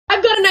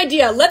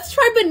idea. Let's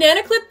try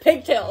banana clip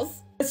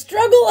pigtails. The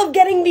struggle of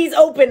getting these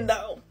open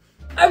though.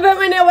 I bet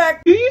my nail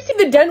back. Do you see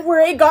the dent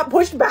where it got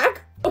pushed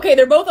back? Okay,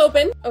 they're both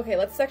open. Okay,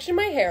 let's section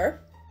my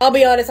hair. I'll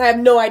be honest, I have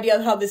no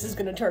idea how this is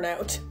gonna turn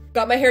out.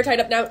 Got my hair tied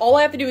up now. All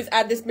I have to do is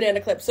add this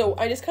banana clip. So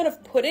I just kind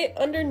of put it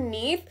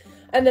underneath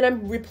and then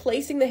I'm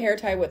replacing the hair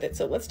tie with it.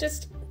 So let's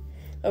just,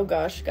 oh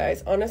gosh,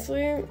 guys,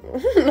 honestly, I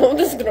don't know if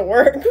this is gonna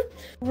work.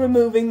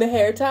 Removing the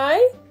hair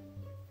tie.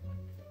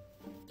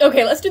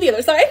 Okay, let's do the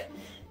other side.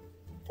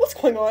 What's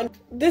going on?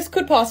 This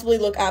could possibly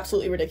look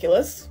absolutely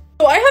ridiculous.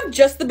 So I have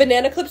just the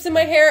banana clips in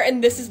my hair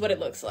and this is what it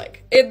looks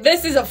like.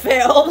 This is a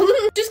fail.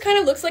 It just kind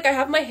of looks like I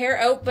have my hair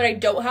out, but I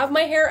don't have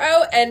my hair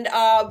out and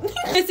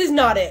this is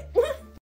not it.